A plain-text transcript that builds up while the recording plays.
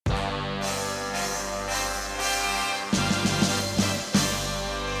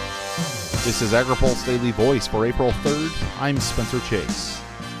This is AgriPulse Daily Voice for April 3rd. I'm Spencer Chase.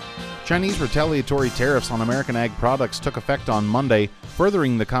 Chinese retaliatory tariffs on American ag products took effect on Monday,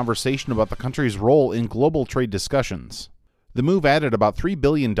 furthering the conversation about the country's role in global trade discussions. The move added about $3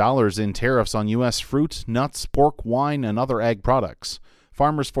 billion in tariffs on U.S. fruit, nuts, pork, wine, and other ag products.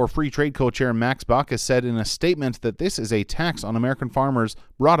 Farmers for Free Trade co-chair Max Baucus said in a statement that this is a tax on American farmers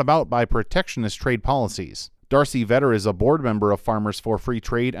brought about by protectionist trade policies. Darcy Vetter is a board member of Farmers for Free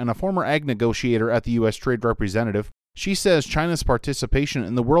Trade and a former ag negotiator at the U.S. Trade Representative. She says China's participation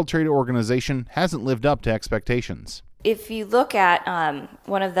in the World Trade Organization hasn't lived up to expectations. If you look at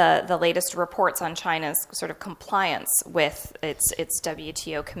one of the latest reports on China's sort of compliance with its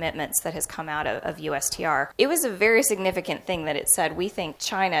WTO commitments that has come out of USTR, it was a very significant thing that it said, we think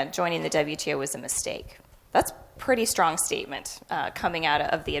China joining the WTO was a mistake. That's a pretty strong statement coming out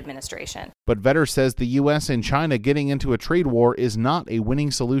of the administration. But Vetter says the U.S. and China getting into a trade war is not a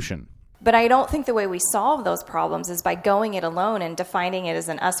winning solution. But I don't think the way we solve those problems is by going it alone and defining it as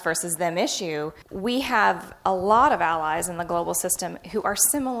an us versus them issue. We have a lot of allies in the global system who are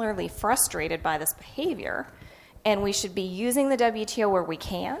similarly frustrated by this behavior, and we should be using the WTO where we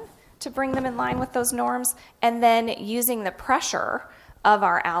can to bring them in line with those norms, and then using the pressure of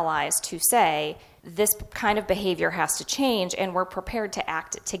our allies to say, this kind of behavior has to change, and we're prepared to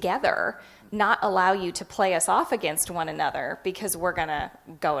act together, not allow you to play us off against one another because we're going to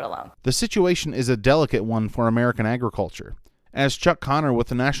go it alone. The situation is a delicate one for American agriculture. As Chuck Connor with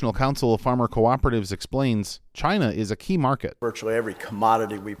the National Council of Farmer Cooperatives explains, China is a key market. Virtually every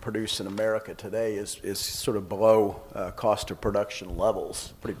commodity we produce in America today is sort of below cost of production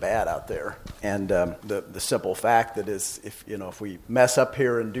levels. Pretty bad out there. And the simple fact that is, if we mess up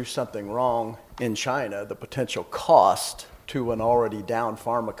here and do something wrong in China, the potential cost to an already down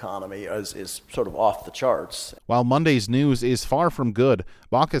farm economy is sort of off the charts. While Monday's news is far from good,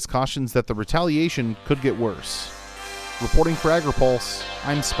 Baucus cautions that the retaliation could get worse. Reporting for AgriPulse,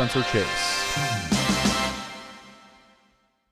 I'm Spencer Chase.